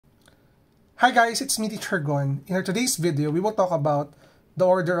Hi guys, it's me Teacher Gon. In our today's video, we will talk about the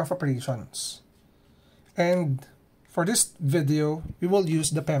order of operations. And for this video, we will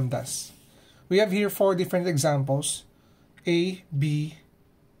use the PEMDAS. We have here 4 different examples, A, B,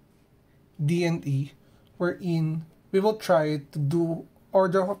 D, and E, wherein we will try to do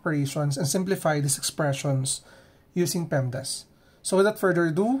order of operations and simplify these expressions using PEMDAS. So without further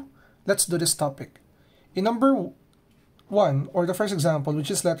ado, let's do this topic. In number 1, or the first example,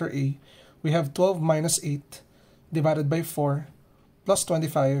 which is letter A, we have 12 minus 8 divided by 4 plus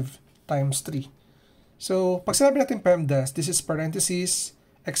 25 times 3. So, pag sinabi natin PEMDAS, this is parentheses,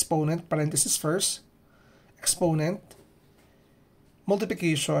 exponent, parentheses first, exponent,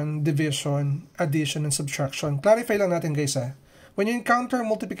 multiplication, division, addition, and subtraction. Clarify lang natin guys ha. When you encounter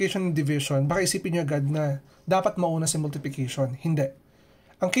multiplication and division, baka isipin nyo agad na dapat mauna si multiplication. Hindi.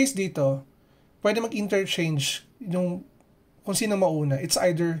 Ang case dito, pwede mag-interchange yung kung sino mauna. It's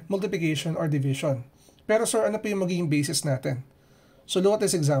either multiplication or division. Pero sir, ano po yung magiging basis natin? So look at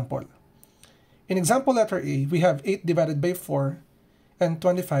this example. In example letter A, we have 8 divided by 4 and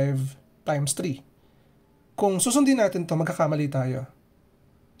 25 times 3. Kung susundin natin to, magkakamali tayo.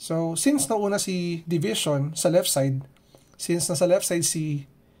 So since nauna si division sa left side, since nasa left side si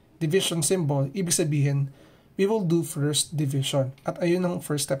division symbol, ibig sabihin, we will do first division. At ayun ang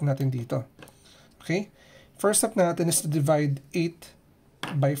first step natin dito. Okay? First step natin is to divide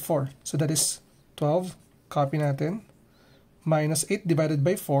 8 by 4. So that is 12. Copy natin. Minus 8 divided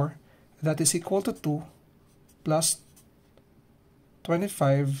by 4. That is equal to 2 plus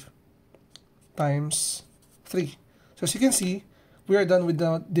 25 times 3. So as you can see, we are done with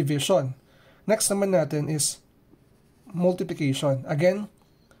the division. Next naman natin is multiplication. Again,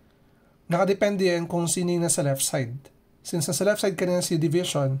 nakadepende yan kung sino yung nasa left side. Since nasa left side kanina si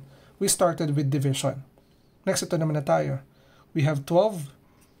division, we started with division. Next, ito naman na tayo. We have 12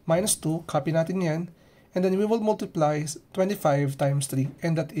 minus 2, copy natin yan, and then we will multiply 25 times 3,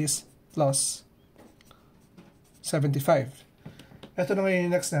 and that is plus 75. Ito na ngayon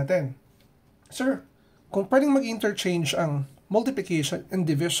yung next natin. Sir, kung pwedeng mag-interchange ang multiplication and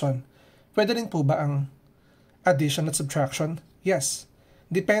division, pwede rin po ba ang addition at subtraction? Yes.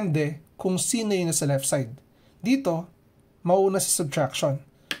 Depende kung sino yung nasa left side. Dito, mauna si subtraction.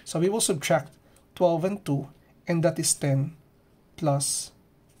 So we will subtract 12 and 2, and that is 10 plus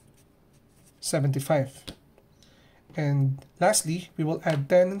 75. And lastly, we will add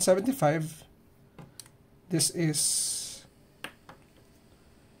 10 and 75. This is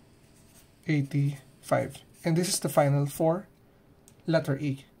 85. And this is the final for letter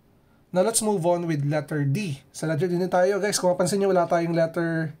E. Now let's move on with letter D. Sa letter D na tayo, guys. Kung mapansin nyo, wala tayong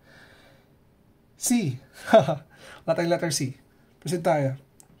letter C. Wala tayong letter C. Proceed tayo.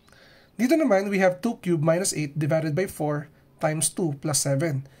 Dito naman, we have 2 cubed minus 8 divided by 4 times 2 plus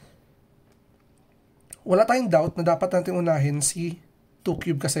 7. Wala tayong doubt na dapat natin unahin si 2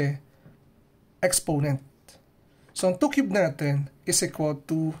 cubed kasi exponent. So, ang 2 cubed natin is equal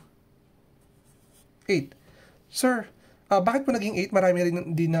to 8. Sir, bakit po naging 8? Marami rin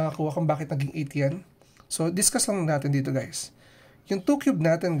hindi nakakuha kung bakit naging 8 yan. So, discuss lang natin dito guys. Yung 2 cubed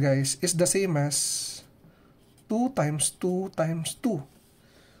natin guys is the same as 2 times 2 times 2.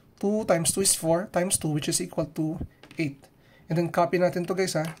 2 times 2 is 4 times 2 which is equal to 8. And then copy natin to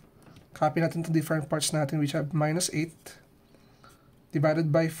guys ha. Copy natin to different parts natin which have minus 8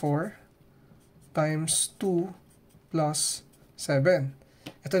 divided by 4 times 2 plus 7.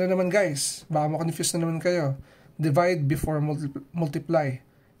 Ito na naman guys. Baka ma-confuse na naman kayo. Divide before multiply.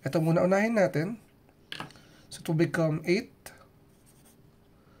 Ito muna unahin natin. So to become 8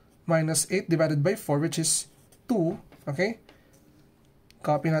 minus 8 divided by 4 which is 2. Okay?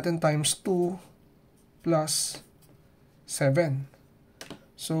 Copy natin times 2 plus 7.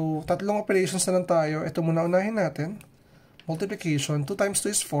 So, tatlong operations na lang tayo. Ito muna unahin natin. Multiplication. 2 times 2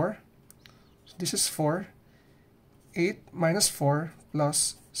 is 4. So, this is 4. 8 minus 4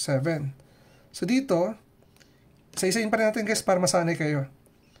 plus 7. So, dito, isa-isayin pa rin natin guys para masanay kayo.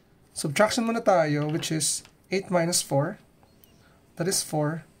 Subtraction muna tayo which is 8 minus 4. That is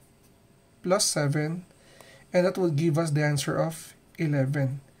 4 plus 7. And that will give us the answer of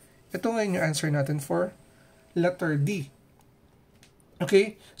 11. Ito ngayon yung answer natin for letter D.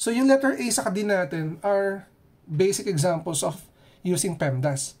 Okay? So, yung letter A sa D natin are basic examples of using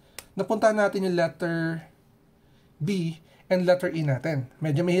PEMDAS. Napunta natin yung letter B and letter E natin.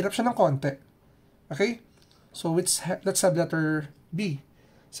 Medyo mahirap siya ng konti. Okay? So, let's have letter B.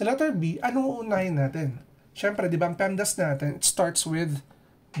 Sa letter B, anong uunahin natin? Siyempre, di ba ang PEMDAS natin, it starts with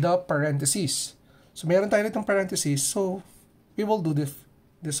the parentheses. So, meron tayo itong parentheses. So, we will do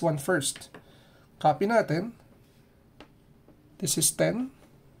this one first. Copy natin. This is 10.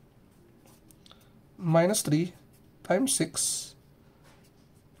 minus 3 times 6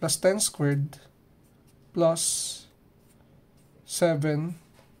 plus 10 squared plus 7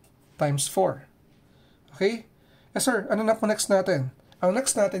 times 4. Okay? Yes sir, ano na po next natin? Ang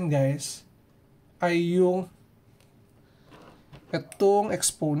next natin guys ay yung itong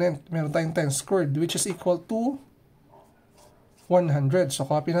exponent. Meron tayong 10 squared which is equal to 100. So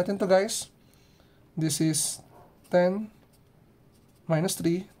copy natin to guys. This is 10 minus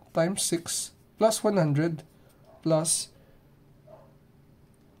 3 times 6 plus 100 plus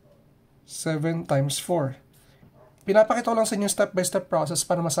 7 times 4. Pinapakita ko lang sa inyo step-by-step process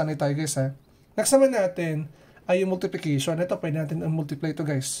para masanay tayo guys ha. Next naman natin ay yung multiplication. Ito pwede natin multiply ito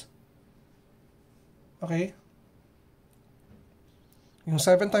guys. Okay? Yung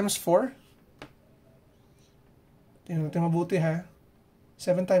 7 times 4. Tingnan natin mabuti ha.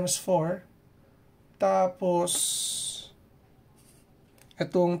 7 times 4. Tapos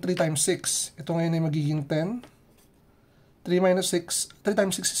itong 3 times 6. Ito ngayon ay magiging 10. 3 minus 6. 3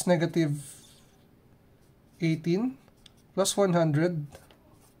 times 6 is negative 18 plus 100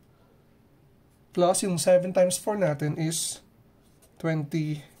 plus yung 7 times 4 natin is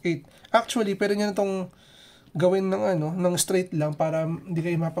 28. Actually, pwede nyo na itong gawin ng straight lang para hindi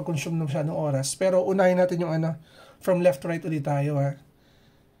kayo mapag-consume ng masyadong oras. Pero unahin natin yung from left to right ulit tayo ha.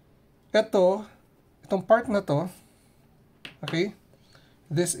 Itong part na to, okay,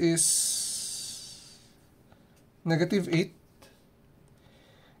 this is negative 8.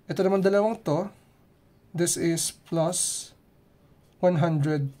 Ito naman dalawang to, this is plus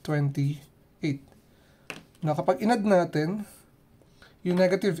 128. Now, kapag inad natin, yung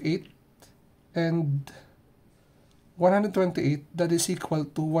negative 8 and 128, that is equal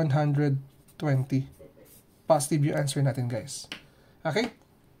to 120. Positive yung answer natin, guys. Okay?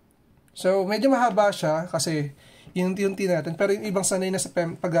 So, medyo mahaba siya kasi inunti-unti natin. Pero yung ibang sanay na sa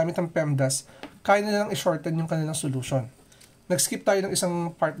paggamit ng PEMDAS, kaya nilang i-shorten yung kanilang solution. Nag-skip tayo ng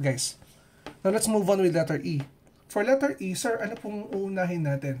isang part, guys. Now, let's move on with letter E. For letter E, sir, ano pong uunahin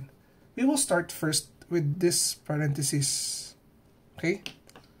natin? We will start first with this parenthesis. Okay?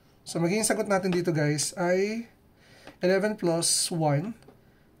 So, magiging sagot natin dito, guys, ay 11 plus 1,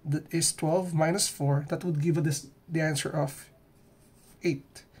 that is 12, minus 4, that would give us the answer of 8.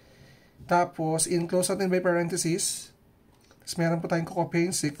 Tapos, in-close natin by parenthesis. Tapos, meron po tayong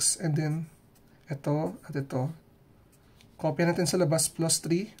kukopyahin 6, and then, ito at ito. Copy natin sa labas, plus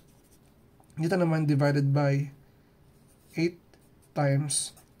 3. Dito naman, divided by 8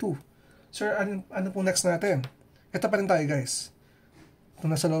 times 2. Sir, ano pong next natin? Ito pa rin tayo, guys. Ito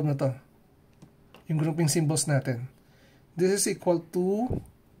nasa loob na to. Yung grouping symbols natin. This is equal to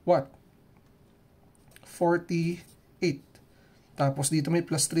what? 48. Tapos dito may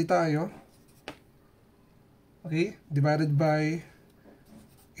plus 3 tayo. Okay? Divided by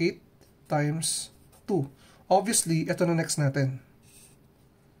 8 times 2. Obviously, ito na next natin.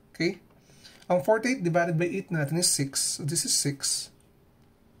 Okay? Ang 48 divided by 8 natin is 6. So this is 6.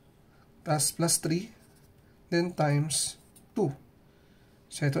 Tapos plus 3. Then times 2.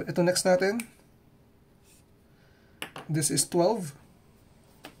 So ito next natin. This is 12.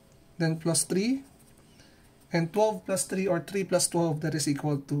 Then plus 3. And 12 plus 3 or 3 plus 12, that is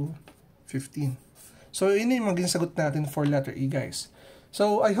equal to 15. So yun yung maging sagot natin for letter E, guys.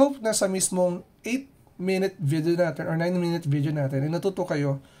 So I hope na sa mismong 8-minute video natin or 9-minute video natin ay natuto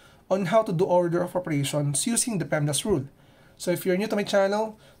kayo on how to do order of operations using the PEMDAS rule. So if you're new to my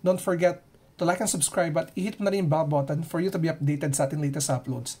channel, don't forget to like and subscribe at i-hit mo na rin yung bell button for you to be updated sa ating latest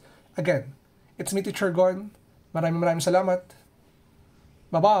uploads. Again, it's me, Teacher Gon. Maraming salamat.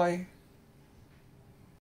 Bye-bye!